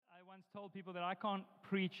told people that I can't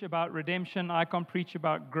preach about redemption, I can't preach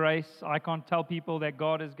about grace, I can't tell people that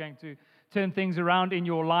God is going to turn things around in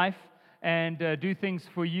your life and do things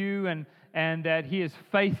for you and that He is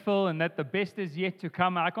faithful and that the best is yet to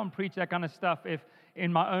come. I can't preach that kind of stuff if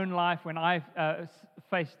in my own life when I've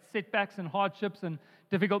faced setbacks and hardships and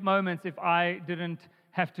difficult moments, if I didn't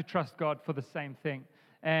have to trust God for the same thing.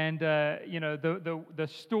 And, the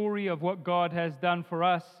story of what God has done for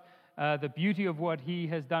us, the beauty of what He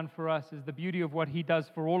has done for us is the beauty of what He does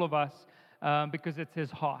for all of us because it's His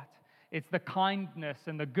heart. It's the kindness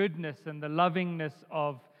and the goodness and the lovingness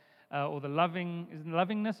of, isn't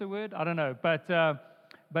lovingness a word? I don't know.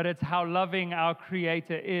 But it's how loving our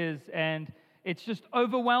Creator is. And it's just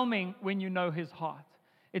overwhelming when you know His heart.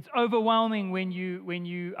 It's overwhelming when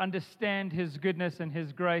you understand His goodness and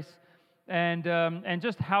His grace. And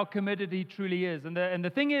just how committed He truly is. And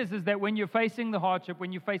the thing is that when you're facing the hardship,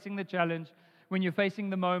 when you're facing the challenge, when you're facing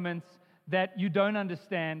the moments that you don't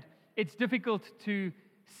understand, it's difficult to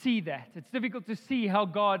see that. It's difficult to see how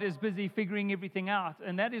God is busy figuring everything out.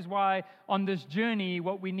 And that is why on this journey,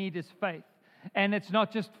 what we need is faith. And it's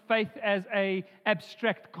not just faith as an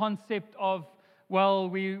abstract concept of, well,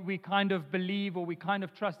 we kind of believe or we kind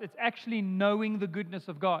of trust. It's actually knowing the goodness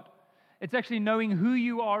of God. It's actually knowing who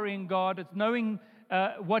you are in God. It's knowing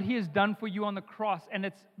what He has done for you on the cross. And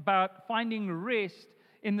it's about finding rest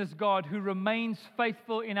in this God who remains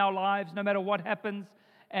faithful in our lives no matter what happens.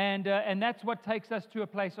 And that's what takes us to a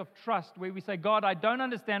place of trust where we say, God, I don't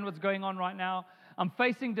understand what's going on right now. I'm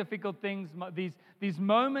facing difficult things. These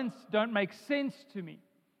moments don't make sense to me.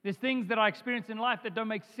 There's things that I experience in life that don't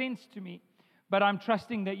make sense to me. But I'm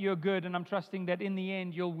trusting that You're good, and I'm trusting that in the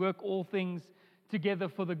end You'll work all things together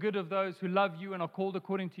for the good of those who love You and are called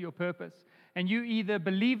according to Your purpose. And you either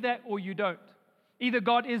believe that or you don't. Either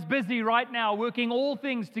God is busy right now working all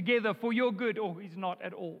things together for your good, or He's not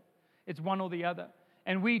at all. It's one or the other.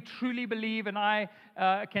 And we truly believe, and I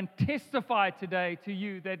can testify today to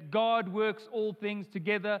you that God works all things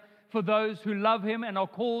together for those who love Him and are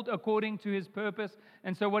called according to His purpose.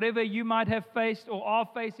 And so whatever you might have faced or are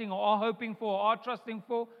facing or are hoping for or are trusting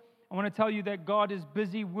for, I want to tell you that God is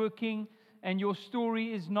busy working and your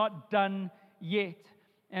story is not done yet.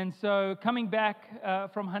 And so coming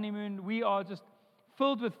back from honeymoon, we are just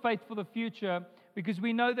filled with faith for the future because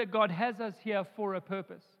we know that God has us here for a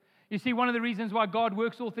purpose. You see, one of the reasons why God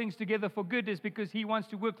works all things together for good is because He wants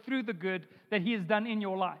to work through the good that He has done in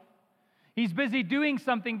your life. He's busy doing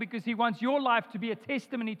something because He wants your life to be a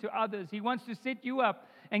testimony to others. He wants to set you up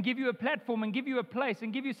and give you a platform and give you a place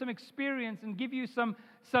and give you some experience and give you some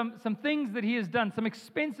things that He has done, some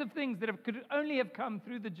expensive things that could only have come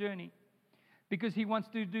through the journey because He wants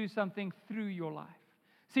to do something through your life.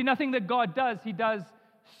 See, nothing that God does, He does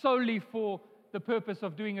solely for the purpose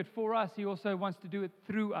of doing it for us. He also wants to do it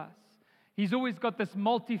through us. He's always got this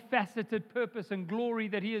multifaceted purpose and glory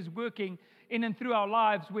that He is working in and through our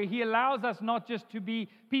lives, where He allows us not just to be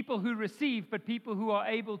people who receive, but people who are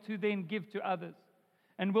able to then give to others.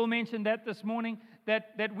 And we'll mention that this morning,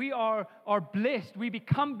 that we are blessed. We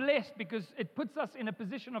become blessed because it puts us in a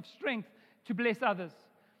position of strength to bless others,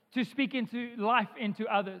 to speak into life into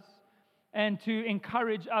others, and to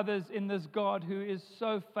encourage others in this God who is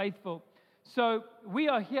so faithful. So we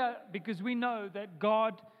are here because we know that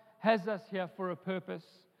God has us here for a purpose,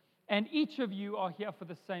 and each of you are here for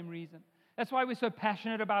the same reason. That's why we're so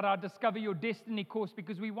passionate about our Discover Your Destiny course,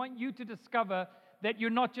 because we want you to discover that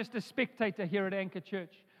you're not just a spectator here at Anchor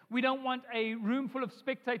Church. We don't want a room full of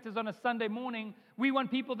spectators on a Sunday morning. We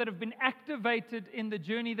want people that have been activated in the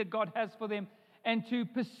journey that God has for them and to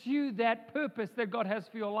pursue that purpose that God has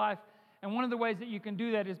for your life. And one of the ways that you can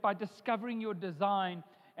do that is by discovering your design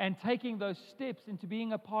and taking those steps into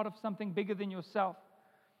being a part of something bigger than yourself.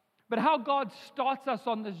 But how God starts us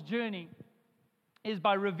on this journey is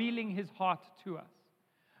by revealing His heart to us,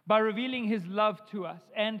 by revealing His love to us.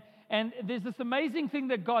 And there's this amazing thing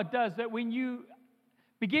that God does, that when you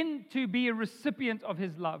begin to be a recipient of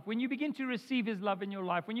His love, when you begin to receive His love in your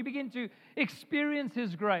life, when you begin to experience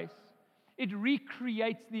His grace, it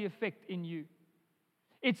recreates the effect in you.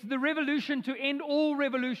 It's the revolution to end all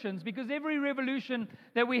revolutions, because every revolution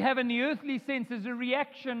that we have in the earthly sense is a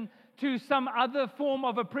reaction to some other form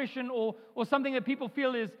of oppression or something that people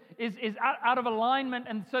feel is out of alignment,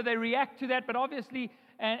 and so they react to that. But obviously,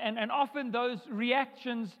 and often those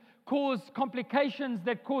reactions cause complications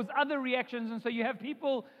that cause other reactions, and so you have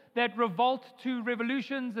people that revolt to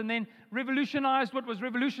revolutions and then revolutionize what was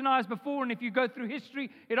revolutionized before. And if you go through history,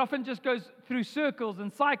 it often just goes through circles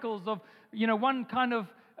and cycles of one kind of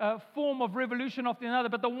form of revolution after another.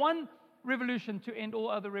 But the one revolution to end all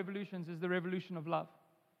other revolutions is the revolution of love.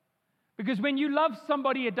 Because when you love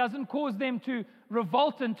somebody, it doesn't cause them to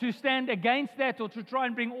revolt and to stand against that or to try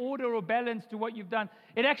and bring order or balance to what you've done.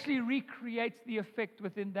 It actually recreates the effect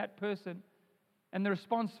within that person. And the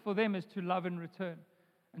response for them is to love in return.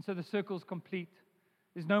 And so the circle's complete.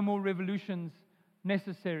 There's no more revolutions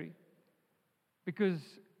necessary because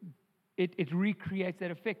it recreates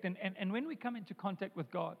that effect. And when we come into contact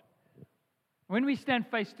with God, when we stand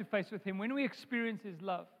face to face with Him, when we experience His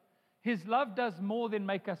love does more than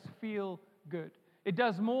make us feel good. It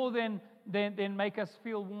does more than make us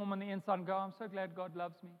feel warm on the inside and go, I'm so glad God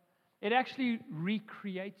loves me. It actually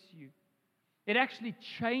recreates you. It actually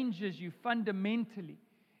changes you fundamentally.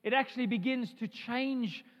 It actually begins to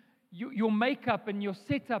change your makeup and your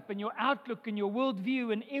setup and your outlook and your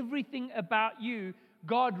worldview and everything about you.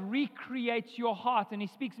 God recreates your heart. And He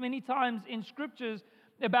speaks many times in Scriptures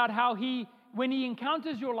about how when He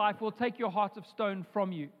encounters your life, will take your heart of stone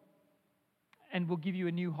from you and will give you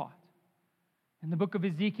a new heart. In the book of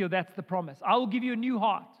Ezekiel, that's the promise. I will give you a new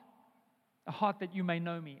heart, a heart that you may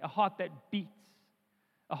know me, a heart that beats,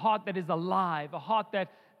 a heart that is alive, a heart that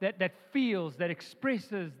feels, that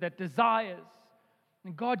expresses, that desires.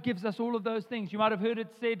 And God gives us all of those things. You might have heard it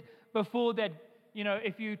said before that,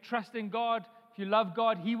 if you trust in God, if you love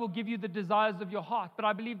God, He will give you the desires of your heart. But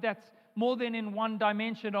I believe that's more than in one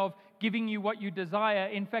dimension of giving you what you desire.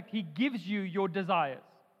 In fact, He gives you your desires.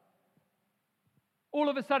 All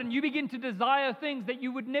of a sudden, you begin to desire things that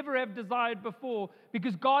you would never have desired before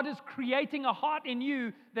because God is creating a heart in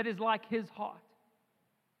you that is like His heart.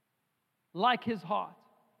 Like His heart.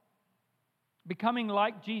 Becoming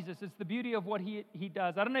like Jesus. It's the beauty of what He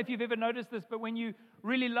does. I don't know if you've ever noticed this, but when you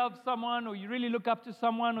really love someone or you really look up to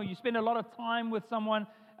someone or you spend a lot of time with someone,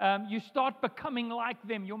 you start becoming like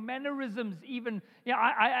them. Your mannerisms even.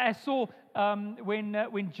 I saw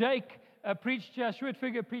when Jake preached here,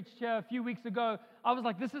 Schwitfigger preached here a few weeks ago, I was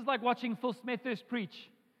like, this is like watching Phil Smethurst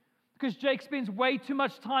preach. Because Jake spends way too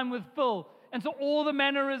much time with Phil. And so all the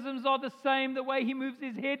mannerisms are the same. The way he moves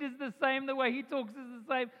his head is the same. The way he talks is the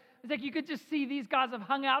same. It's like you could just see these guys have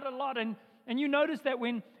hung out a lot. And you notice that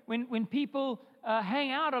when people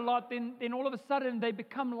hang out a lot, then all of a sudden they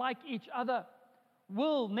become like each other.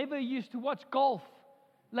 Will never used to watch golf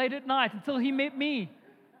late at night until he met me.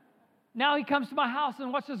 Now he comes to my house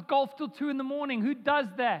and watches golf till 2 a.m. Who does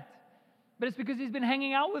that? But it's because he's been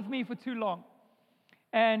hanging out with me for too long.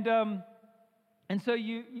 And so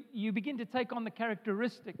you begin to take on the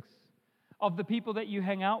characteristics of the people that you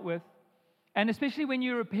hang out with. And especially when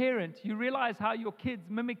you're a parent, you realize how your kids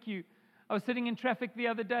mimic you. I was sitting in traffic the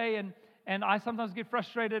other day, and I sometimes get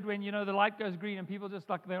frustrated when, the light goes green and people just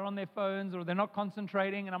like they're on their phones or they're not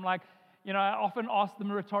concentrating. And I'm like, I often ask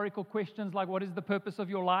them rhetorical questions like, what is the purpose of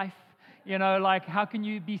your life? Like, how can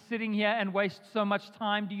you be sitting here and waste so much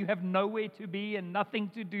time? Do you have nowhere to be and nothing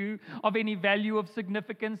to do of any value of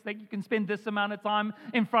significance that you can spend this amount of time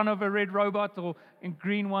in front of a red robot or a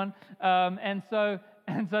green one? And so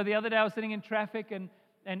the other day I was sitting in traffic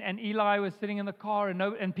and Eli was sitting in the car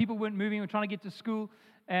and people weren't moving. We were trying to get to school.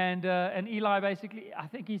 And Eli basically, I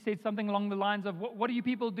think he said something along the lines of, what are you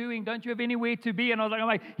people doing? Don't you have anywhere to be? And I was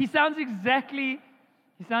like, he sounds exactly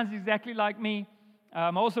like me. I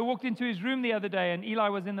also walked into his room the other day, and Eli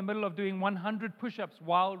was in the middle of doing 100 push-ups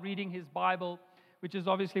while reading his Bible, which is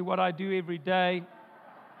obviously what I do every day.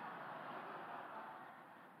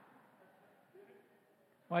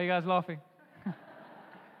 Why are you guys laughing?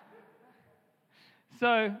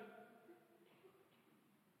 So,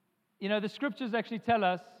 the Scriptures actually tell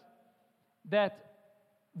us that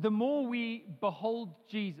the more we behold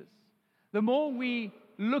Jesus, the more we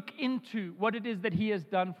look into what it is that He has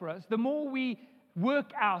done for us, the more we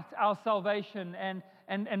work out our salvation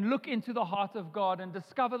and look into the heart of God and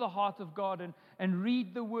discover the heart of God and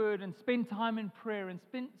read the Word and spend time in prayer and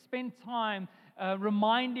spend time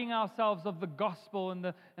reminding ourselves of the gospel and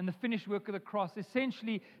the finished work of the cross.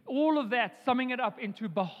 Essentially, all of that, summing it up into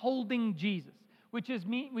beholding Jesus, which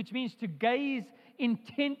means to gaze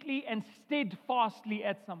intently and steadfastly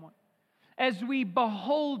at someone. As we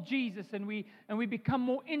behold Jesus and we become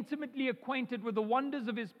more intimately acquainted with the wonders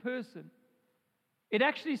of His person, it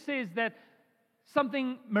actually says that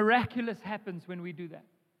something miraculous happens when we do that.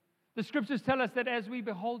 The Scriptures tell us that as we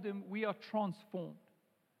behold Him, we are transformed.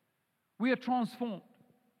 We are transformed.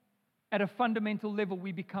 At a fundamental level,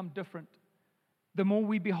 we become different. The more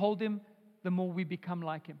we behold Him, the more we become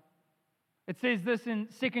like Him. It says this in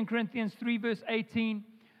 2 Corinthians 3 verse 18.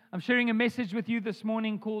 I'm sharing a message with you this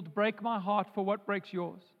morning called Break My Heart for What Breaks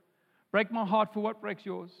Yours. Break my heart for what breaks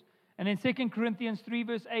yours. And in 2 Corinthians 3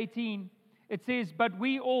 verse 18, it says, but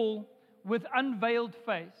we all with unveiled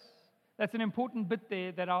face. That's an important bit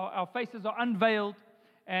there, that our faces are unveiled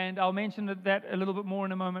And I'll mention that a little bit more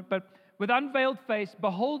in a moment. But with unveiled face,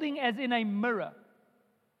 beholding as in a mirror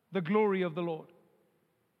the glory of the Lord.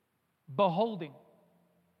 Beholding.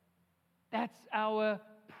 That's our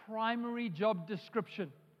primary job description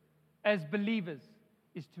as believers,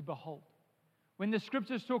 is to behold. When the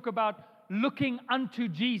scriptures talk about looking unto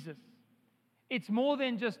Jesus, it's more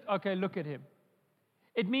than just, okay, look at him.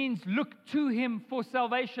 It means look to him for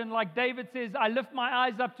salvation. Like David says, I lift my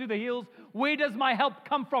eyes up to the hills. Where does my help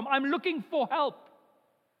come from? I'm looking for help.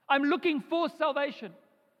 I'm looking for salvation.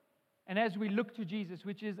 And as we look to Jesus,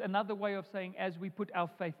 which is another way of saying as we put our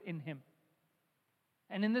faith in him.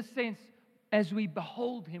 And in this sense, as we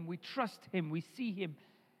behold him, we trust him, we see him,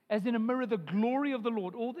 as in a mirror, the glory of the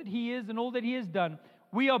Lord, all that he is and all that he has done,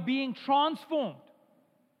 we are being transformed.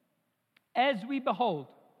 As we behold,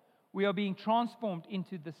 we are being transformed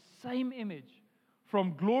into the same image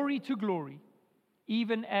from glory to glory,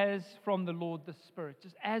 even as from the Lord the Spirit.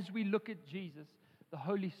 Just as we look at Jesus, the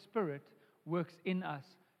Holy Spirit works in us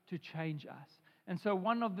to change us. And so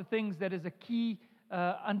one of the things that is a key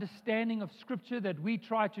understanding of Scripture that we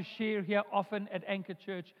try to share here often at Anchor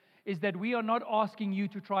Church is that we are not asking you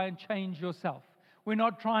to try and change yourself. We're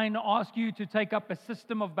not trying to ask you to take up a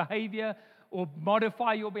system of behavior or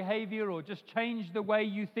modify your behavior or just change the way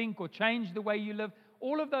you think or change the way you live.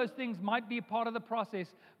 All of those things might be a part of the process,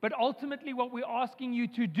 but ultimately what we're asking you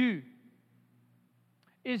to do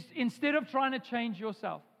is, instead of trying to change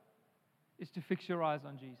yourself, is to fix your eyes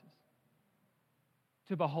on Jesus,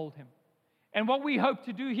 to behold him. And what we hope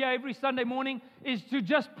to do here every Sunday morning is to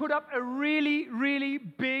just put up a really, really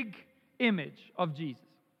big image of Jesus.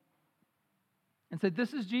 And say,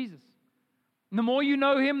 this is Jesus. And the more you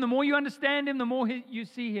know him, the more you understand him, the more you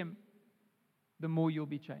see him, the more you'll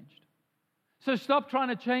be changed. So stop trying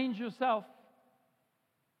to change yourself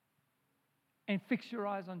and fix your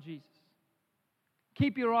eyes on Jesus.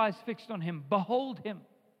 Keep your eyes fixed on him. Behold him.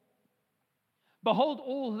 Behold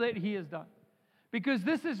all that he has done. Because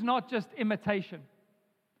this is not just imitation.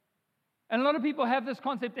 And a lot of people have this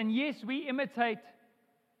concept, and yes, we imitate,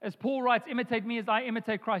 as Paul writes, imitate me as I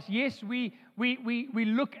imitate Christ. Yes, we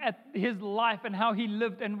look at his life and how he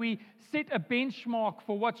lived, and we set a benchmark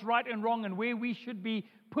for what's right and wrong and where we should be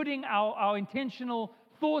putting our intentional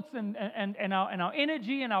thoughts and our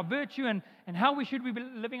energy and our virtue and how we should be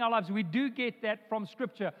living our lives. We do get that from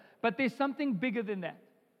Scripture. But there's something bigger than that.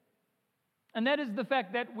 And that is the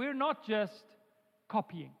fact that we're not just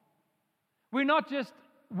copying. We're not just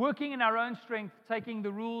working in our own strength, taking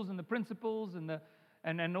the rules and the principles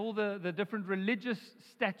and all the different religious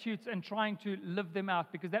statutes and trying to live them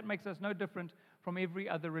out, because that makes us no different from every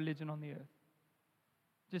other religion on the earth.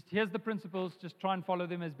 Just here's the principles, just try and follow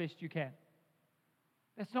them as best you can.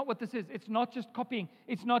 That's not what this is. It's not just copying.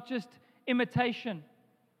 It's not just imitation.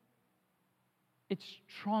 It's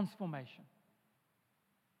transformation.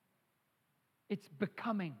 It's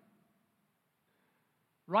becoming.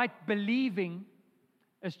 Right believing,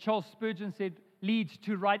 as Charles Spurgeon said, leads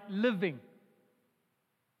to right living.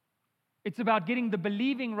 It's about getting the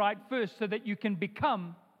believing right first so that you can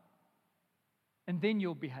become, and then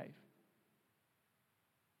you'll behave.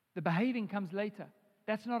 The behaving comes later.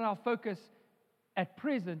 That's not our focus at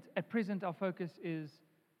present. At present, our focus is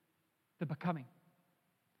the becoming.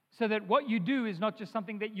 So that what you do is not just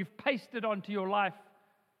something that you've pasted onto your life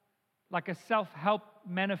like a self-help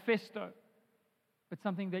manifesto, but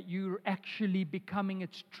something that you're actually becoming.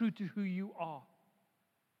 It's true to who you are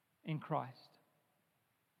in Christ.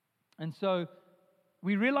 And so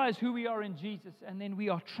we realize who we are in Jesus, and then we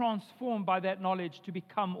are transformed by that knowledge to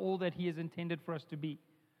become all that he has intended for us to be.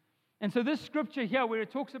 And so this scripture here, where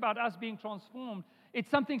it talks about us being transformed, it's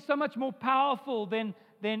something so much more powerful than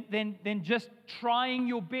just trying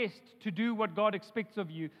your best to do what God expects of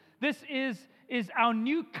you. This is our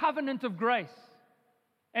new covenant of grace.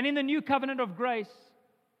 And in the new covenant of grace,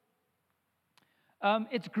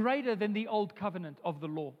 it's greater than the old covenant of the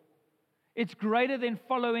law. It's greater than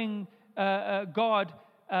following God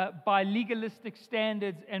by legalistic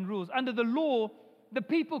standards and rules. Under the law, the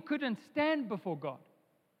people couldn't stand before God.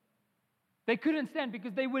 They couldn't stand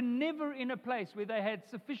because they were never in a place where they had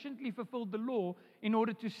sufficiently fulfilled the law in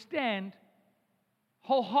order to stand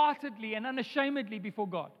wholeheartedly and unashamedly before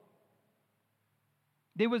God.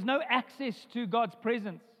 There was no access to God's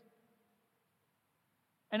presence.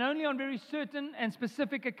 And only on very certain and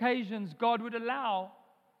specific occasions, God would allow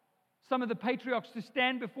some of the patriarchs to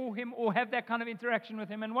stand before him or have that kind of interaction with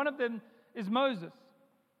him. And one of them is Moses.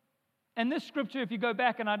 And this scripture, if you go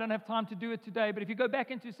back, and I don't have time to do it today, but if you go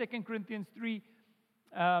back into 2 Corinthians 3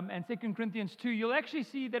 and 2 Corinthians 2, you'll actually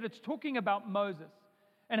see that it's talking about Moses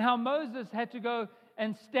and how Moses had to go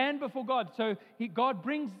and stand before God. So God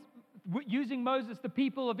brings, using Moses, the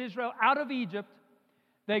people of Israel out of Egypt.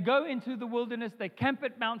 They go into the wilderness, they camp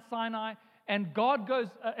at Mount Sinai, and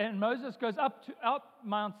Moses goes up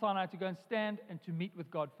Mount Sinai to go and stand and to meet with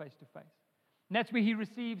God face to face. And that's where he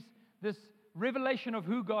receives this revelation of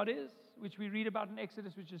who God is, which we read about in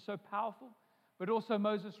Exodus, which is so powerful. But also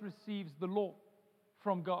Moses receives the law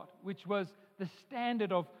from God, which was the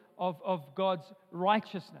standard of God's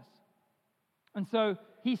righteousness. And so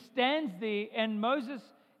he stands there, and Moses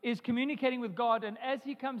is communicating with God, and as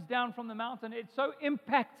he comes down from the mountain, it so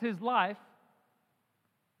impacts his life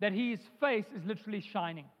that his face is literally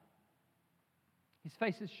shining. His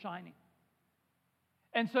face is shining.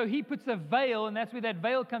 And so he puts a veil, and that's where that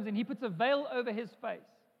veil comes in. He puts a veil over his face.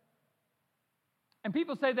 And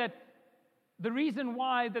people say that the reason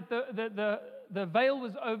why that the veil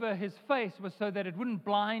was over his face was so that it wouldn't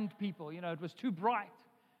blind people. You know, it was too bright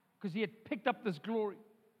because he had picked up this glory.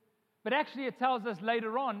 But actually it tells us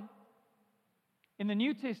later on in the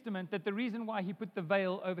New Testament that the reason why he put the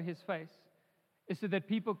veil over his face is so that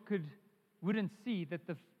people wouldn't see that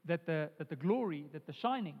the glory, that the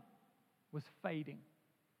shining was fading.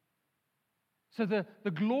 So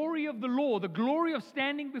the glory of the law, the glory of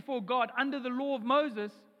standing before God under the law of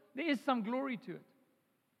Moses, there is some glory to it,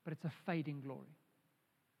 but it's a fading glory.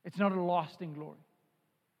 It's not a lasting glory.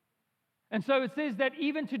 And so it says that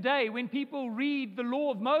even today, when people read the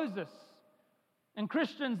law of Moses, and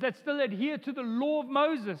Christians that still adhere to the law of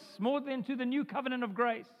Moses more than to the new covenant of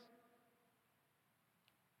grace,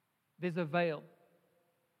 there's a veil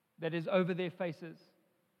that is over their faces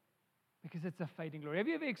because it's a fading glory. Have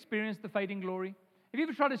you ever experienced the fading glory? Have you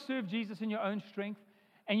ever tried to serve Jesus in your own strength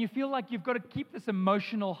and you feel like you've got to keep this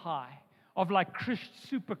emotional high of like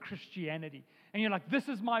super Christianity, and you're like, this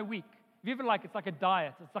is my week? Have you ever it's like a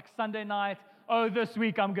diet. It's like Sunday night. Oh, this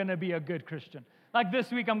week I'm going to be a good Christian. Like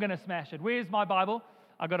this week I'm going to smash it. Where's my Bible?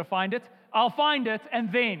 I've got to find it. I'll find it,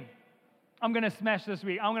 and then I'm going to smash this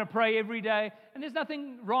week. I'm going to pray every day. And there's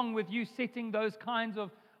nothing wrong with you setting those kinds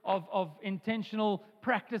of intentional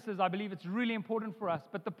practices. I believe it's really important for us.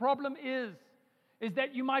 But the problem is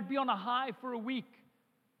that you might be on a high for a week,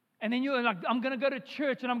 and then you're like, I'm going to go to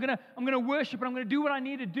church, and I'm going to worship, and I'm going to do what I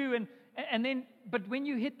need to do. And then, but when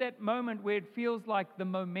you hit that moment where it feels like the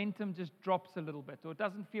momentum just drops a little bit, or it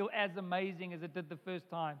doesn't feel as amazing as it did the first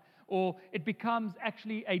time, or it becomes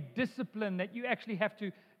actually a discipline that you actually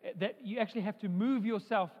have to move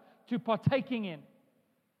yourself to partaking in,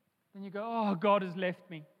 then you go, oh, God has left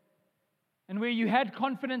me. And where you had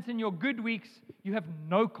confidence in your good weeks, you have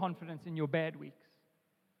no confidence in your bad weeks.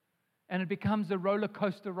 And it becomes a roller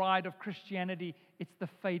coaster ride of Christianity. It's the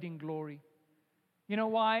fading glory. You know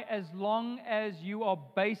why? As long as you are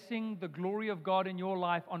basing the glory of God in your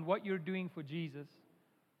life on what you're doing for Jesus,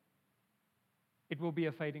 it will be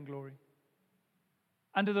a fading glory.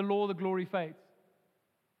 Under the law, the glory fades.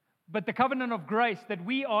 But the covenant of grace that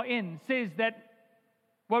we are in says that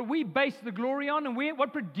what we base the glory on and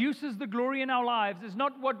what produces the glory in our lives is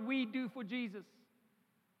not what we do for Jesus,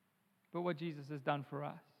 but what Jesus has done for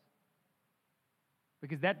us.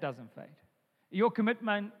 Because that doesn't fade. Your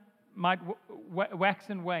commitment might wax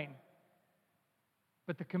and wane,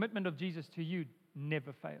 but the commitment of Jesus to you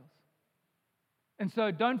never fails. And so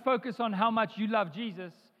don't focus on how much you love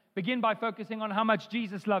Jesus. Begin by focusing on how much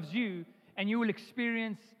Jesus loves you, and you will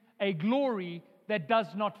experience a glory that does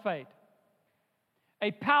not fade.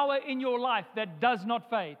 A power in your life that does not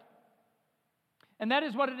fade. And that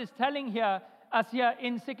is what it is telling us here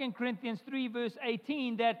in 2 Corinthians 3 verse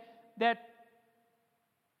 18, that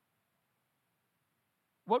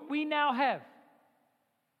what we now have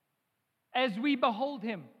as we behold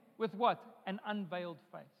Him with what? An unveiled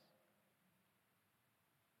face.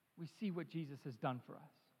 We see what Jesus has done for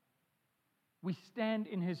us. We stand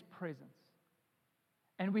in His presence.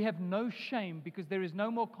 And we have no shame because there is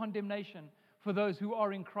no more condemnation for those who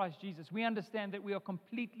are in Christ Jesus. We understand that we are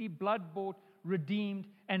completely blood-bought, redeemed,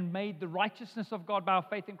 and made the righteousness of God by our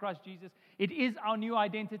faith in Christ Jesus. It is our new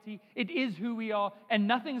identity. It is who we are, and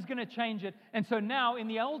nothing's going to change it. And so now, in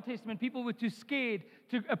the Old Testament, people were too scared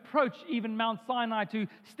to approach even Mount Sinai, to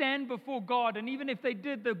stand before God, and even if they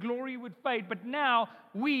did, the glory would fade. But now,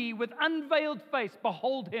 we, with unveiled face,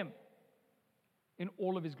 behold Him in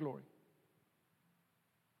all of His glory.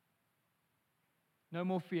 No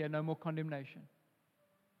more fear, no more condemnation.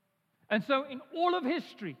 And so in all of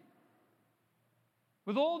history,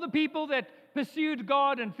 with all the people that pursued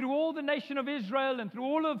God, and through all the nation of Israel, and through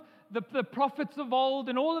all of the prophets of old,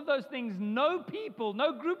 and all of those things, no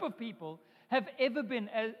group of people have ever been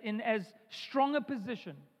in as strong a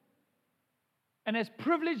position and as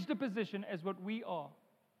privileged a position as what we are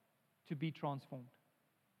to be transformed.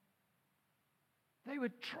 They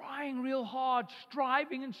were trying real hard,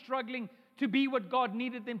 striving and struggling to be what God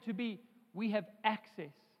needed them to be. We have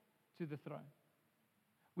access to the throne.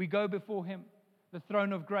 We go before Him, the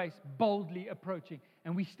throne of grace, boldly approaching.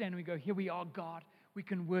 And we stand and we go, here we are, God. We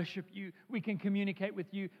can worship You. We can communicate with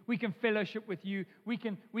You. We can fellowship with You. We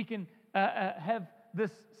can have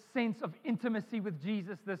this sense of intimacy with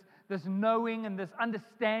Jesus, this knowing and this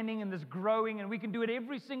understanding and this growing. And we can do it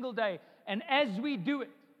every single day. And as we do it,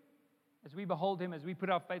 as we behold Him, as we put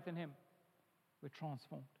our faith in Him, we're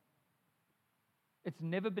transformed. It's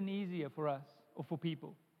never been easier for us or for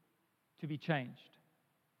people to be changed.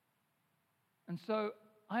 And so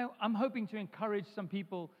I'm hoping to encourage some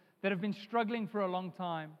people that have been struggling for a long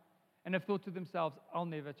time and have thought to themselves, I'll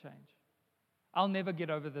never change. I'll never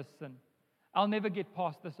get over this sin. I'll never get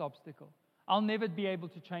past this obstacle. I'll never be able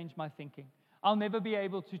to change my thinking. I'll never be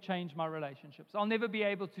able to change my relationships. I'll never be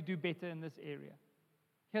able to do better in this area.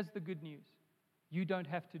 Here's the good news. You don't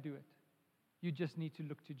have to do it. You just need to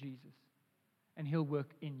look to Jesus, and He'll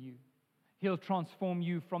work in you. He'll transform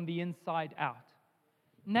you from the inside out.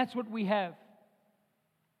 And that's what we have.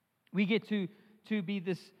 We get to be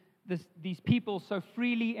these people so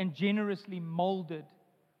freely and generously molded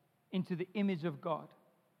into the image of God.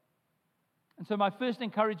 And so my first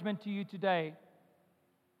encouragement to you today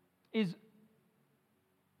is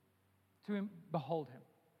to behold Him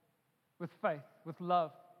with faith, with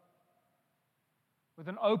love, with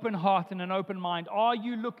an open heart and an open mind. Are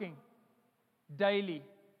you looking daily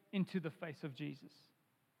into the face of Jesus?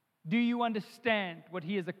 Do you understand what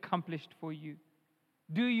He has accomplished for you?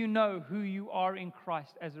 Do you know who you are in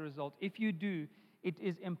Christ as a result? If you do, it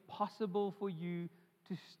is impossible for you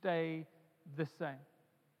to stay the same.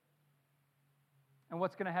 And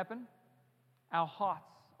what's going to happen? Our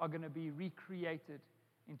hearts are going to be recreated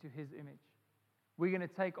into His image. We're going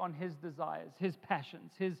to take on His desires, His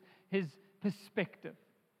passions, His perspective.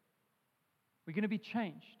 We're going to be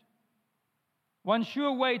changed. One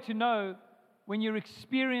sure way to know when you're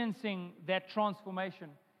experiencing that transformation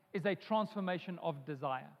is a transformation of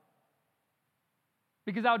desire.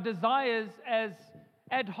 Because our desires, as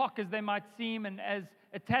ad hoc as they might seem and as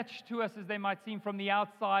attached to us as they might seem from the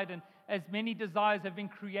outside, and as many desires have been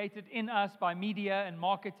created in us by media and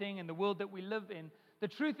marketing and the world that we live in, the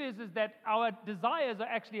truth is that our desires are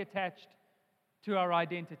actually attached to our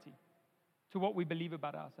identity, to what we believe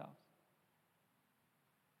about ourselves.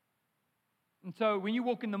 And so when you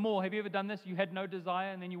walk in the mall, have you ever done this? You had no desire,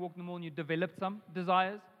 and then you walk in the mall and you developed some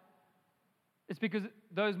desires. It's because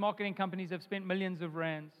those marketing companies have spent millions of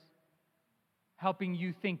rands helping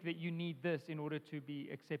you think that you need this in order to be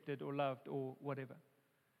accepted or loved or whatever.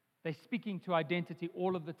 They're speaking to identity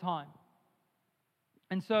all of the time.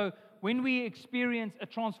 And so when we experience a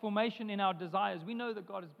transformation in our desires, we know that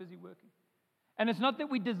God is busy working. And it's not that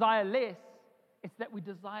we desire less, it's that we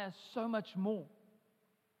desire so much more.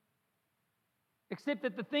 Except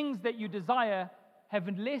that the things that you desire have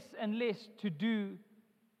less and less to do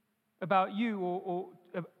about you or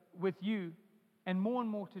with you, and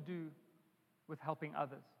more to do with helping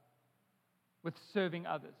others, with serving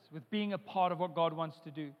others, with being a part of what God wants to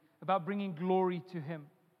do, about bringing glory to Him.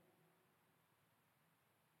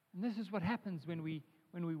 And this is what happens when we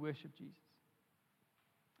worship Jesus.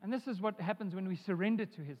 And this is what happens when we surrender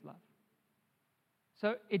to His love.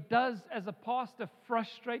 So it does, as a pastor,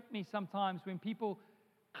 frustrate me sometimes when people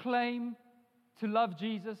claim to love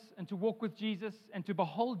Jesus and to walk with Jesus and to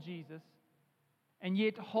behold Jesus, and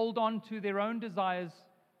yet hold on to their own desires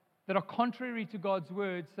that are contrary to God's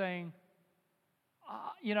word, saying,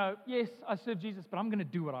 yes, I serve Jesus, but I'm going to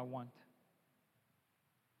do what I want.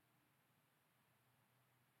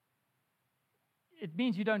 It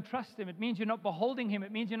means you don't trust Him. It means you're not beholding Him.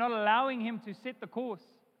 It means you're not allowing Him to set the course.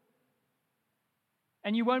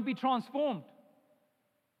 And you won't be transformed.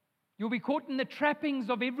 You'll be caught in the trappings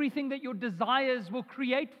of everything that your desires will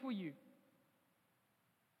create for you.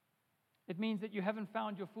 It means that you haven't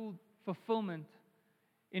found your full fulfillment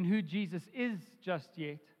in who Jesus is just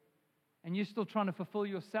yet, and you're still trying to fulfill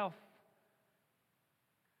yourself.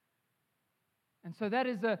 And so that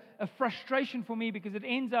is a frustration for me, because it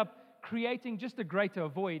ends up creating just a greater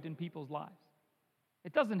void in people's lives.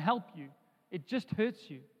 It doesn't help you. It just hurts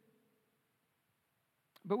you.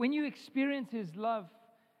 But when you experience His love,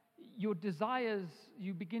 your desires,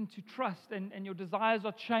 you begin to trust, and your desires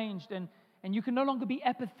are changed, and you can no longer be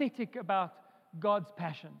apathetic about God's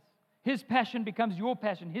passions. His passion becomes your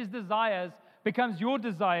passion. His desires becomes your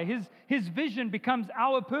desire. His vision becomes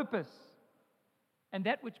our purpose. And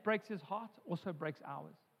that which breaks His heart also breaks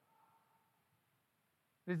ours.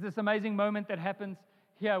 There's this amazing moment that happens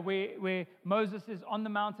here where Moses is on the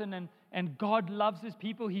mountain, and God loves His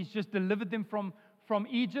people. He's just delivered them from from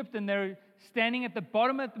Egypt, and they're standing at the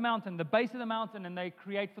bottom of the mountain, the base of the mountain, and they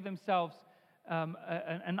create for themselves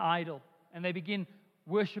an idol. And they begin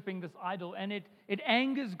worshiping this idol, and it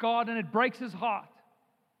angers God and it breaks his heart.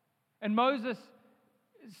 And Moses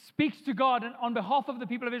speaks to God on behalf of the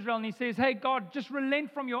people of Israel, and he says, hey, God, just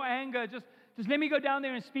relent from your anger. Just let me go down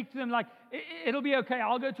there and speak to them. Like, it'll be okay.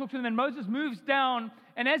 I'll go talk to them. And Moses moves down,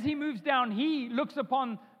 and as he moves down, he looks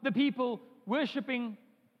upon the people worshiping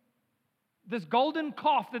this golden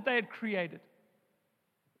calf that they had created.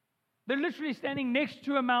 They're literally standing next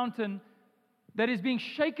to a mountain that is being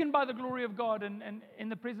shaken by the glory of God, and in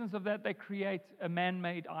the presence of that, they create a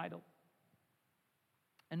man-made idol.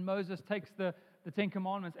 And Moses takes the Ten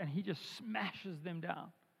Commandments and he just smashes them down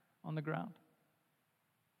on the ground.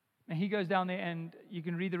 And he goes down there, and you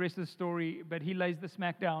can read the rest of the story, but he lays the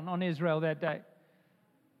smack down on Israel that day.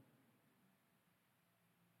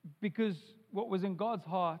 Because what was in God's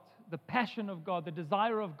heart, the passion of God, the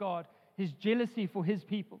desire of God, his jealousy for his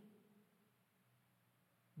people,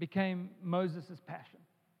 became Moses' passion.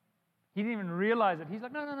 He didn't even realize it. He's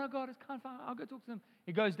like, no, God, it's kind of fine. I'll go talk to them.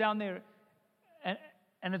 He goes down there,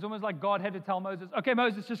 and it's almost like God had to tell Moses, okay,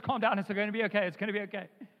 Moses, just calm down. It's going to be okay. It's going to be okay.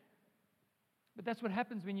 But that's what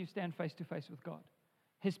happens when you stand face to face with God.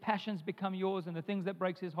 His passions become yours, and the things that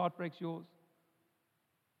breaks his heart breaks yours.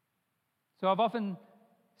 So I've often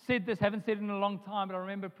said this, haven't said it in a long time, but I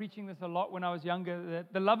remember preaching this a lot when I was younger,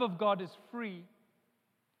 that the love of God is free,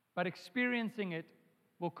 but experiencing it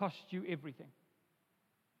will cost you everything.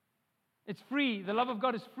 It's free. The love of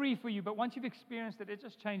God is free for you, but once you've experienced it, it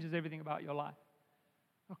just changes everything about your life.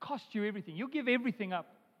 It'll cost you everything. You'll give everything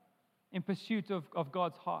up in pursuit of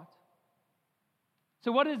God's heart.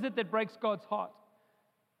 So what is it that breaks God's heart?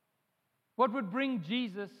 What would bring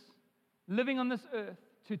Jesus living on this earth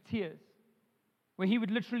to tears, where he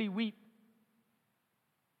would literally weep?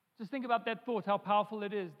 Just think about that thought, how powerful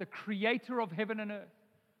it is. The creator of heaven and earth,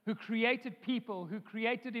 who created people, who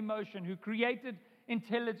created emotion, who created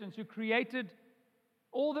intelligence, who created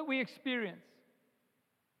all that we experience,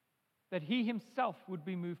 that he himself would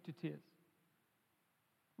be moved to tears.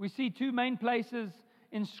 We see two main places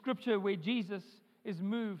in Scripture where Jesus is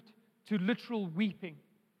moved to literal weeping,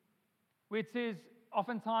 where it says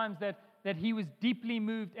oftentimes that he was deeply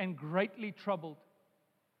moved and greatly troubled.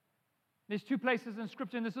 There's two places in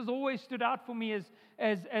Scripture, and this has always stood out for me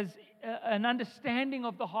as an understanding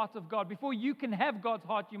of the heart of God. Before you can have God's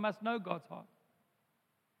heart, you must know God's heart.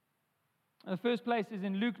 The first place is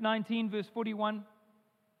in Luke 19, verse 41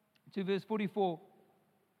 to verse 44.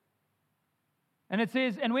 And it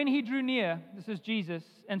says, and when he drew near, this is Jesus,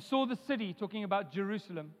 and saw the city, talking about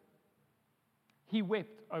Jerusalem, he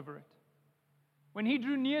wept over it. When he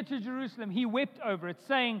drew near to Jerusalem, he wept over it,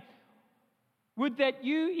 saying, would that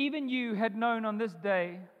you, even you, had known on this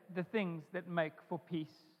day the things that make for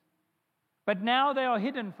peace. But now they are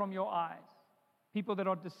hidden from your eyes, people that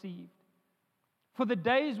are deceived. For the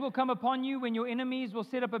days will come upon you when your enemies will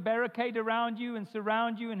set up a barricade around you and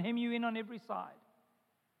surround you and hem you in on every side,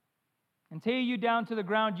 and tear you down to the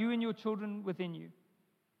ground, you and your children within you.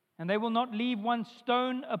 And they will not leave one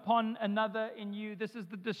stone upon another in you. This is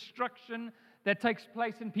the destruction that takes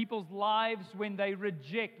place in people's lives when they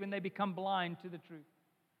reject, when they become blind to the truth.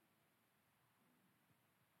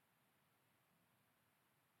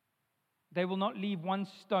 They will not leave one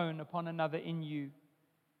stone upon another in you,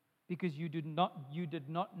 because you did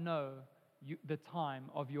not know the time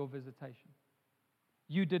of your visitation.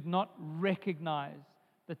 You did not recognize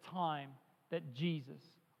the time that Jesus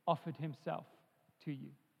offered himself to you.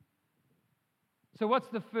 So what's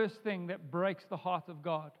the first thing that breaks the heart of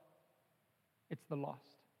God? It's the lost.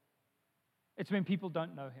 It's when people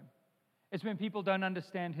don't know him. It's when people don't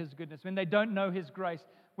understand his goodness, when they don't know his grace,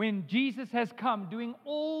 when Jesus has come doing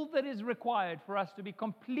all that is required for us to be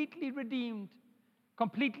completely redeemed,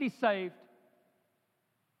 completely saved,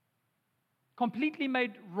 completely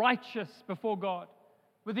made righteous before God,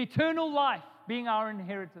 with eternal life being our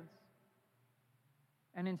inheritance.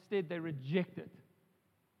 And instead they reject it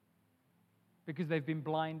because they've been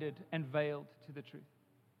blinded and veiled to the truth.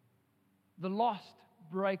 The lost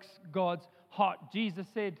breaks God's heart. Jesus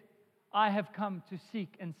said, I have come to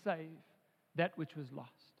seek and save that which was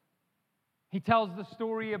lost. He tells the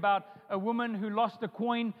story about a woman who lost a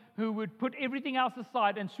coin, who would put everything else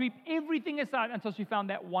aside and sweep everything aside until she found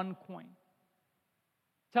that one coin.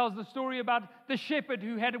 Tells the story about the shepherd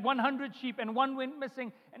who had 100 sheep and one went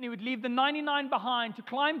missing, and he would leave the 99 behind to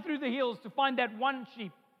climb through the hills to find that one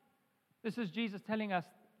sheep. This is Jesus telling us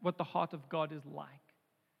what the heart of God is like.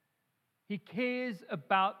 He cares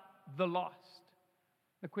about the lost.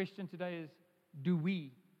 The question today is, do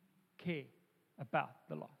we care about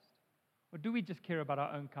the lost? Or do we just care about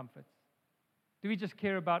our own comforts? Do we just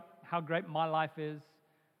care about how great my life is?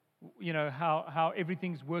 How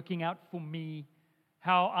everything's working out for me?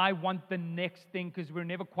 How I want the next thing, because we're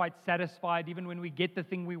never quite satisfied. Even when we get the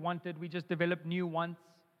thing we wanted, we just develop new wants.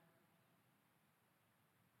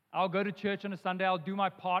 I'll go to church on a Sunday, I'll do my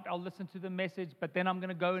part, I'll listen to the message, but then I'm going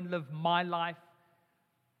to go and live my life.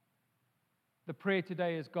 The prayer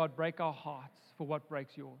today is, God, break our hearts for what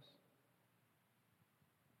breaks yours.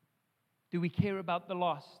 Do we care about the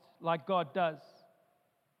lost like God does?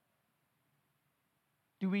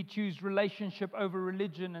 Do we choose relationship over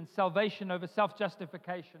religion and salvation over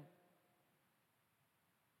self-justification?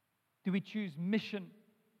 Do we choose mission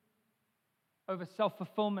over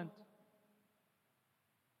self-fulfillment?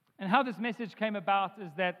 And how this message came about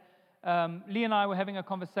is that Lee and I were having a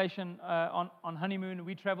conversation on honeymoon.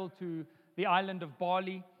 We traveled to the island of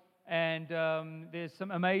Bali, and there's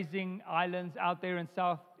some amazing islands out there in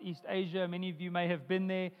Southeast Asia. Many of you may have been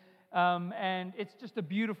there. And it's just a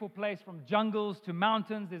beautiful place, from jungles to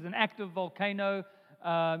mountains. There's an active volcano,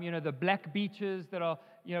 the black beaches that are,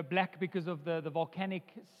 black because of the volcanic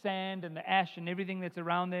sand and the ash and everything that's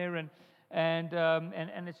around there. And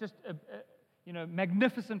it's just a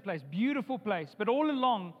magnificent place, beautiful place. But all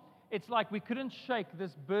along, it's like we couldn't shake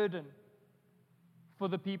this burden for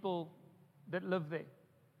the people that live there.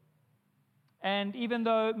 And even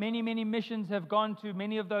though many, many missions have gone to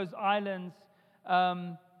many of those islands,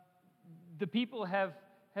 the people have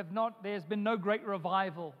not, there's been no great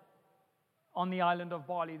revival on the island of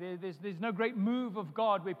Bali. There's no great move of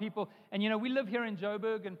God where people, and we live here in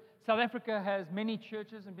Joburg, and South Africa has many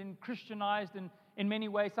churches and been Christianized in many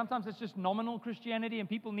ways. Sometimes it's just nominal Christianity, and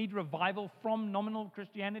people need revival from nominal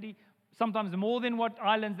Christianity, sometimes more than what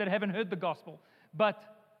islands that haven't heard the gospel. But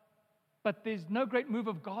there's no great move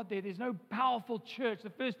of God there. There's no powerful church.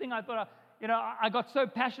 The first thing I thought, I got so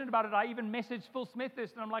passionate about it, I even messaged Phil Smith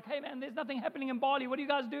this, and I'm like, hey man, there's nothing happening in Bali. What are you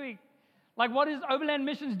guys doing? Like, what is Overland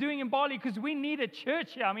Missions doing in Bali? Because we need a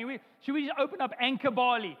church here. I mean, should we just open up Anchor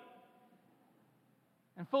Bali?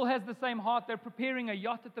 And Phil has the same heart. They're preparing a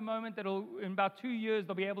yacht at the moment that'll, in about 2 years,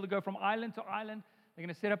 they'll be able to go from island to island. They're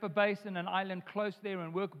going to set up a base in an island close there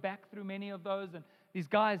and work back through many of those. And these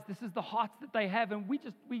guys, this is the hearts that they have, and we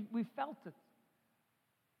felt it.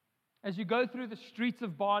 As you go through the streets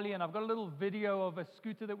of Bali, and I've got a little video of a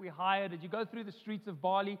scooter that we hired. As you go through the streets of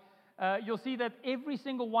Bali, you'll see that every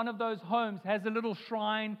single one of those homes has a little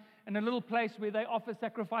shrine and a little place where they offer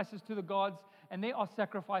sacrifices to the gods, and there are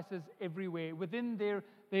sacrifices everywhere. Within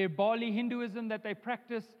their Bali Hinduism that they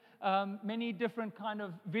practice, many different kind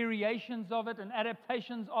of variations of it and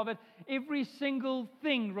adaptations of it. Every single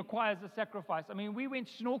thing requires a sacrifice. I mean, we went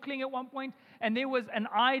snorkeling at one point, and there was an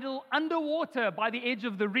idol underwater by the edge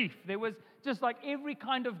of the reef. There was just like every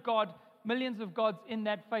kind of god, millions of gods in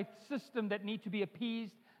that faith system that need to be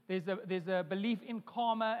appeased. There's a belief in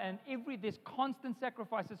karma, and there's constant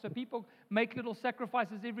sacrifices. So people make little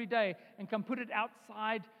sacrifices every day and can put it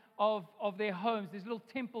outside of their homes. There's little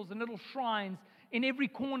temples and little shrines in every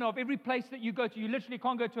corner of every place that you go to. You literally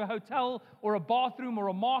can't go to a hotel or a bathroom or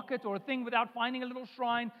a market or a thing without finding a little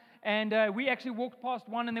shrine. And we actually walked past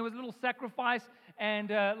one, and there was a little sacrifice, and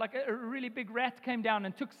like a really big rat came down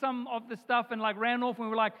and took some of the stuff and like ran off. And we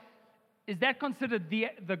were like, is that considered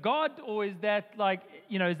the God, or is that like,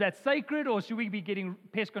 is that sacred, or should we be getting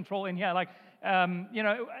pest control in here? Like,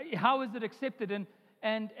 how is it accepted?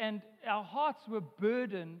 And our hearts were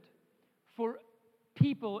burdened for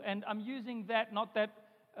people, and I'm using that, not that,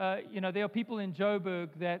 there are people in Joburg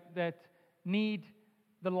that need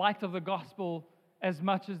the light of the gospel as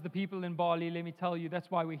much as the people in Bali. Let me tell you, that's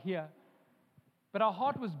why we're here. But our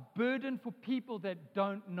heart was burdened for people that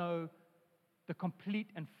don't know the complete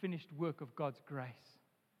and finished work of God's grace.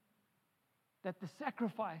 That the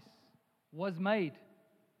sacrifice was made,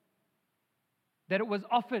 that it was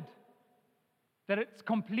offered, that it's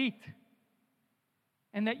complete,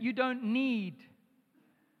 and that you don't need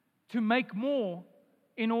to make more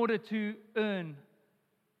in order to earn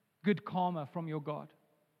good karma from your God.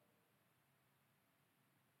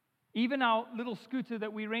 Even our little scooter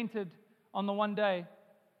that we rented on the one day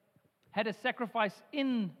had a sacrifice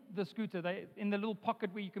in the scooter, in the little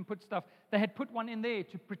pocket where you can put stuff. They had put one in there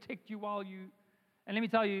to protect you while you... And let me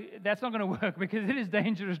tell you, that's not going to work, because it is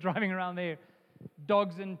dangerous driving around there.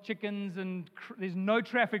 Dogs and chickens, and there's no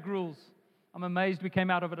traffic rules. I'm amazed we came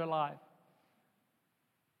out of it alive.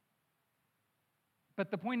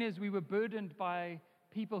 But the point is, we were burdened by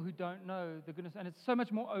people who don't know the goodness, and it's so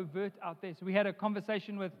much more overt out there. So we had a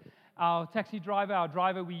conversation with our taxi driver, our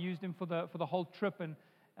driver. We used him for the whole trip, and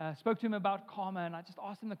spoke to him about karma, and I just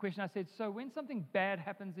asked him the question. I said, so when something bad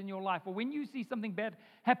happens in your life, or when you see something bad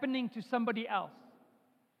happening to somebody else,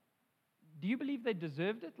 do you believe they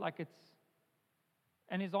deserved it?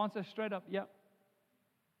 And his answer straight up, yeah.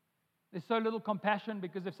 There's so little compassion,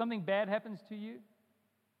 because if something bad happens to you,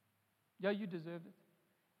 yeah, you deserved it.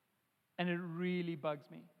 And it really bugs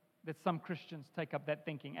me that some Christians take up that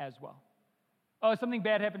thinking as well. Oh, something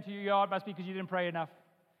bad happened to you, yeah, it must be because you didn't pray enough.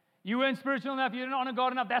 You weren't spiritual enough, you didn't honor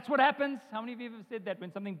God enough. That's what happens. How many of you have said that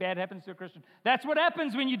when something bad happens to a Christian? That's what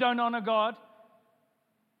happens when you don't honor God.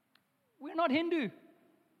 We're not Hindu.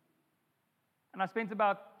 And I spent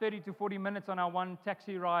about 30 to 40 minutes on our one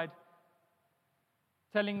taxi ride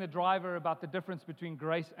telling the driver about the difference between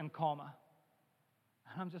grace and karma.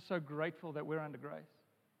 And I'm just so grateful that we're under grace.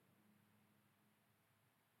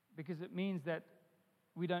 Because it means that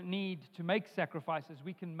we don't need to make sacrifices.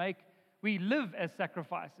 We live as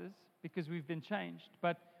sacrifices because we've been changed.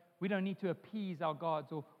 But we don't need to appease our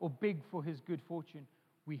gods or beg for His good fortune.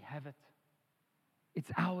 We have it.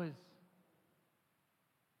 It's ours.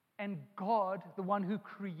 And God, the one who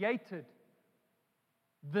created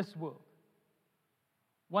this world,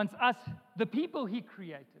 wants us, the people He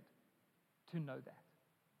created, to know that.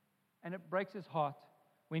 And it breaks His heart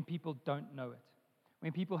when people don't know it,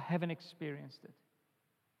 when people haven't experienced it.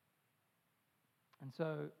 And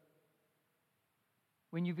so,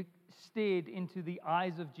 when you've stared into the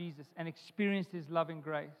eyes of Jesus and experienced His loving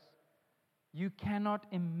grace, you cannot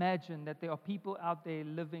imagine that there are people out there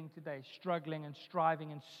living today, struggling and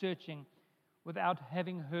striving and searching without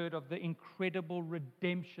having heard of the incredible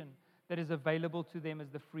redemption that is available to them as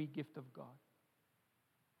the free gift of God.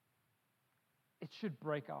 It should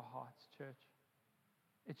break our hearts, church.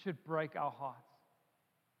 It should break our hearts.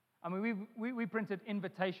 I mean, we printed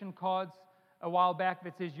invitation cards a while back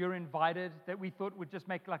that says you're invited, that we thought would just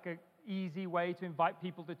make like an easy way to invite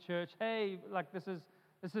people to church. Hey, like this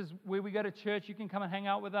is where we go to church. You can come and hang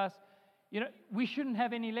out with us. You know, we shouldn't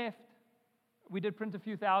have any left. We did print a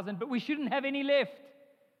few thousand, but we shouldn't have any left.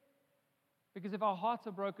 Because if our hearts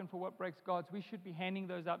are broken for what breaks God's, we should be handing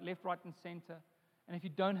those out left, right, and center. And if you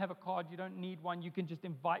don't have a card, you don't need one. You can just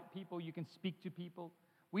invite people. You can speak to people.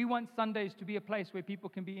 We want Sundays to be a place where people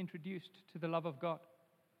can be introduced to the love of God.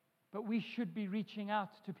 But we should be reaching out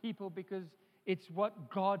to people because it's what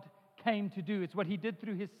God came to do. It's what He did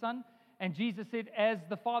through His Son. And Jesus said, as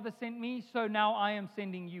the Father sent me, so now I am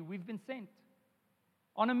sending you. We've been sent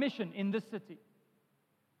on a mission in this city.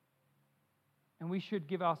 And we should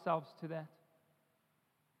give ourselves to that.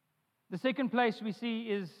 The second place we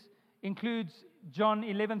see includes John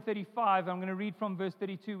 11:35. I'm going to read from verse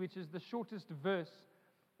 32, which is the shortest verse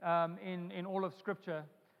in all of Scripture.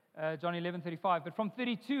 John 11:35. But from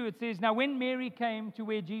 32 it says, now when Mary came to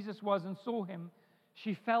where Jesus was and saw Him,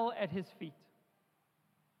 she fell at His feet.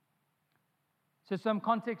 So some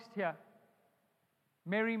context here.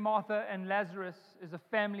 Mary, Martha, and Lazarus is a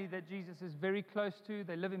family that Jesus is very close to.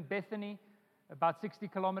 They live in Bethany, about 60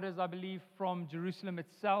 kilometers, I believe, from Jerusalem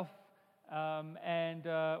itself,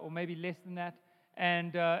 or maybe less than that.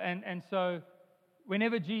 And so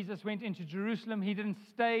whenever Jesus went into Jerusalem, He didn't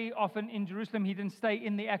stay often in Jerusalem. He didn't stay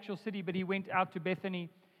in the actual city, but He went out to Bethany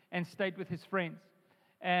and stayed with His friends.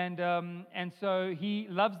 And so He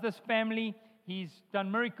loves this family. He's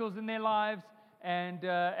done miracles in their lives. And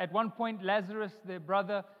at one point, Lazarus, their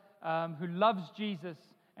brother, who loves Jesus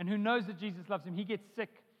and who knows that Jesus loves him, he gets sick.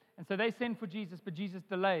 And so they send for Jesus, but Jesus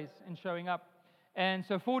delays in showing up. And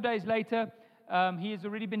so 4 days later, he has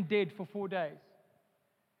already been dead for 4 days.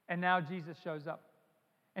 And now Jesus shows up.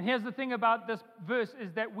 And here's the thing about this verse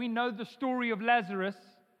is that we know the story of Lazarus.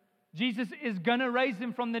 Jesus is going to raise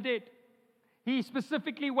him from the dead. He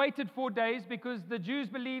specifically waited 4 days because the Jews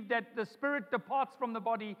believed that the spirit departs from the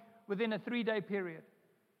body within a 3-day period.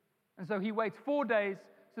 And so He waits 4 days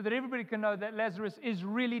so that everybody can know that Lazarus is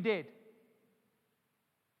really dead.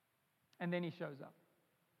 And then He shows up.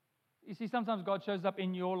 You see, sometimes God shows up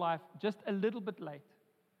in your life just a little bit late,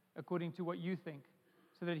 according to what you think,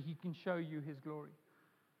 so that He can show you His glory.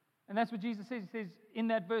 And that's what Jesus says. He says in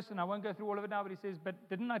that verse, and I won't go through all of it now, but He says, but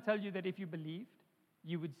didn't I tell you that if you believed,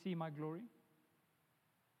 you would see my glory?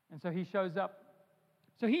 And so He shows up.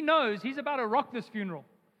 So He knows He's about to rock this funeral.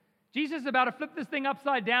 Jesus is about to flip this thing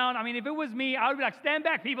upside down. I mean, if it was me, I would be like, stand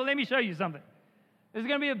back, people, let me show you something. This is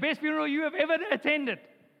going to be the best funeral you have ever attended.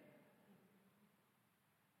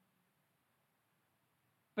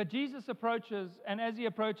 But Jesus approaches, and as He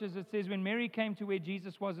approaches, it says, when Mary came to where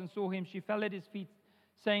Jesus was and saw Him, she fell at His feet,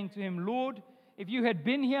 saying to Him, Lord, if you had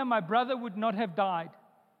been here, my brother would not have died.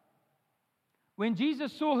 When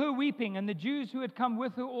Jesus saw her weeping, and the Jews who had come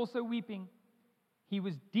with her also weeping, he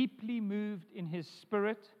was deeply moved in his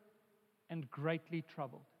spirit and greatly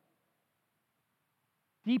troubled.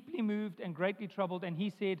 Deeply moved and greatly troubled, and he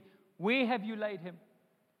said, "Where have you laid him?"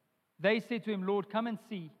 They said to him, "Lord, come and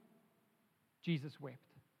see." Jesus wept.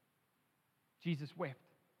 Jesus wept.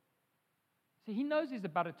 See, he knows he's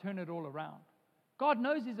about to turn it all around. God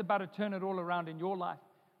knows he's about to turn it all around in your life,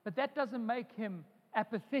 but that doesn't make him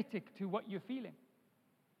apathetic to what you're feeling.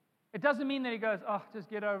 It doesn't mean that he goes, "Oh, just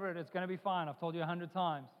get over it. It's going to be fine. I've told you 100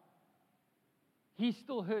 times." He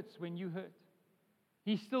still hurts when you hurt.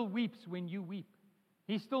 He still weeps when you weep.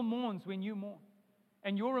 He still mourns when you mourn.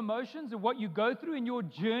 And your emotions and what you go through in your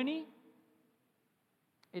journey,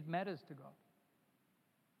 it matters to God.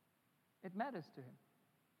 It matters to him.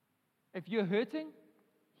 If you're hurting,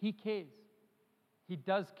 he cares. He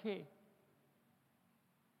does care.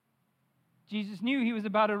 Jesus knew he was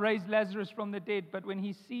about to raise Lazarus from the dead, but when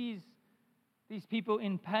he sees these people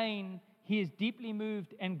in pain, he is deeply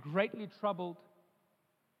moved and greatly troubled.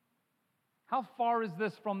 How far is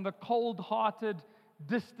this from the cold-hearted,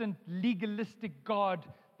 distant, legalistic God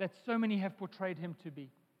that so many have portrayed him to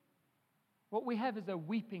be? What we have is a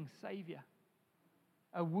weeping Savior,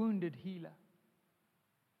 a wounded healer,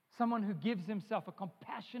 someone who gives himself, a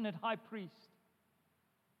compassionate high priest.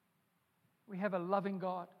 We have a loving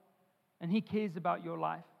God, and he cares about your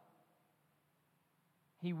life.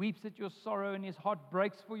 He weeps at your sorrow, and his heart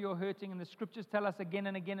breaks for your hurting. And the scriptures tell us again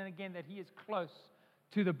and again and again that he is close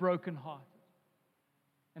to the brokenhearted.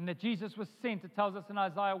 And that Jesus was sent, it tells us in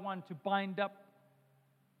Isaiah 1, to bind up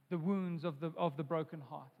the wounds of the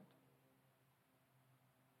brokenhearted.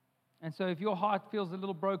 And so if your heart feels a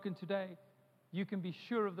little broken today, you can be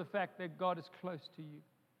sure of the fact that God is close to you,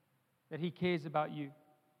 that he cares about you.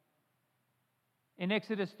 In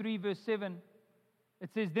Exodus 3, verse 7,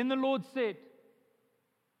 it says, "Then the Lord said,"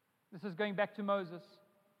 this is going back to Moses,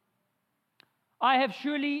 "I have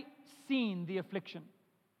surely seen the affliction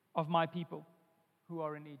of my people who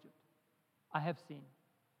are in Egypt. I have seen.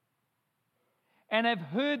 And have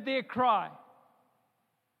heard their cry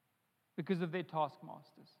because of their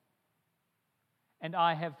taskmasters. And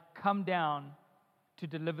I have come down to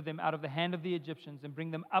deliver them out of the hand of the Egyptians and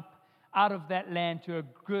bring them up out of that land to a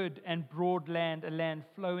good and broad land, a land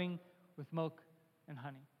flowing with milk and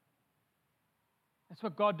honey." That's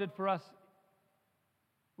what God did for us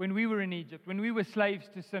when we were in Egypt, when we were slaves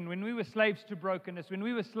to sin, when we were slaves to brokenness, when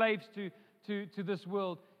we were slaves to this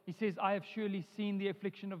world. He says, "I have surely seen the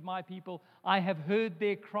affliction of my people. I have heard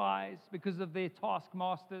their cries because of their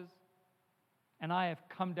taskmasters, and I have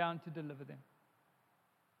come down to deliver them."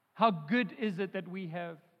 How good is it that we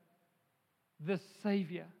have this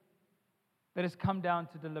Savior that has come down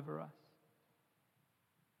to deliver us?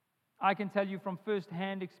 I can tell you from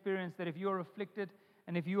first-hand experience that if you are afflicted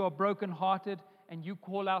and if you are brokenhearted and you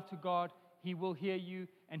call out to God, he will hear you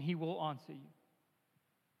and he will answer you.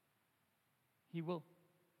 He will.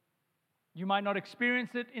 You might not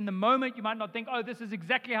experience it in the moment. You might not think, "Oh, this is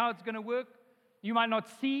exactly how it's going to work." You might not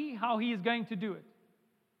see how he is going to do it.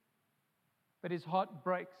 But his heart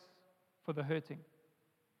breaks for the hurting.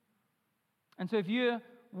 And so if you're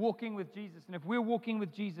walking with Jesus, and if we're walking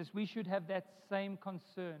with Jesus, we should have that same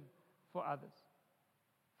concern for others,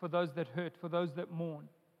 for those that hurt, for those that mourn.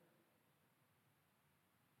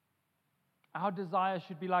 Our desire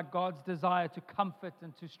should be like God's desire, to comfort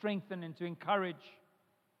and to strengthen and to encourage.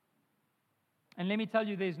 And let me tell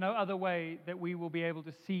you, there's no other way that we will be able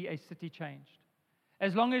to see a city changed.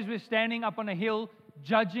 As long as we're standing up on a hill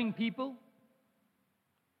judging people,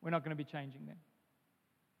 we're not going to be changing them.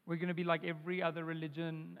 We're going to be like every other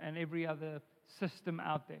religion and every other system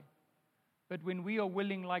out there. But when we are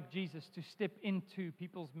willing, like Jesus, to step into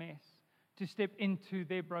people's mess, to step into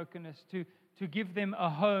their brokenness, to give them a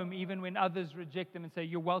home even when others reject them and say,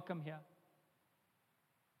 "You're welcome here."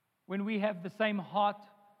 When we have the same heart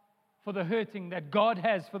for the hurting that God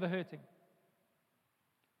has for the hurting,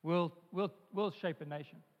 we'll shape a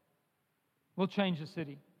nation. We'll change a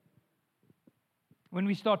city. When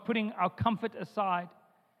we start putting our comfort aside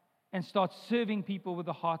and start serving people with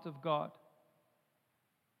the heart of God,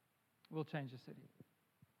 we'll change the city.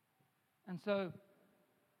 And so,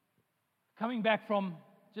 coming back from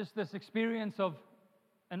just this experience of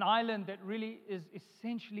an island that really is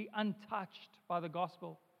essentially untouched by the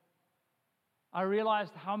gospel, I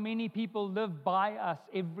realized how many people live by us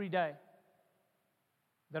every day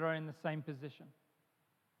that are in the same position.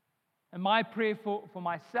 And my prayer for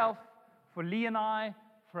myself, for Lee and I,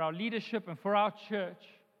 for our leadership, and for our church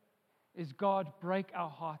is, God, break our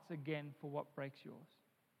hearts again for what breaks yours.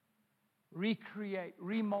 Recreate,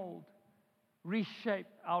 remold, reshape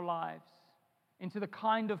our lives into the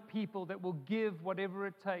kind of people that will give whatever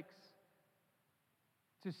it takes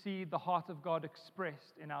to see the heart of God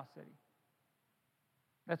expressed in our city.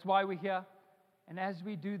 That's why we're here. And as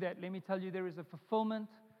we do that, let me tell you, there is a fulfillment,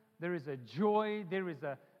 there is a joy, there is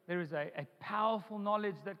a powerful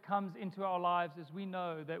knowledge that comes into our lives as we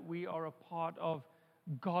know that we are a part of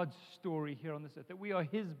God's story here on this earth, that we are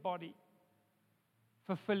His body,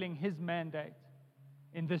 fulfilling His mandate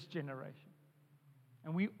in this generation.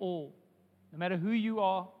 And we all, no matter who you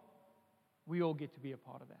are, we all get to be a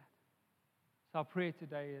part of that. So our prayer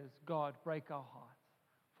today is, God, break our hearts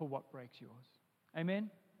for what breaks yours. Amen?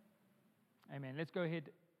 Amen. Let's go ahead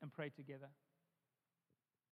and pray together.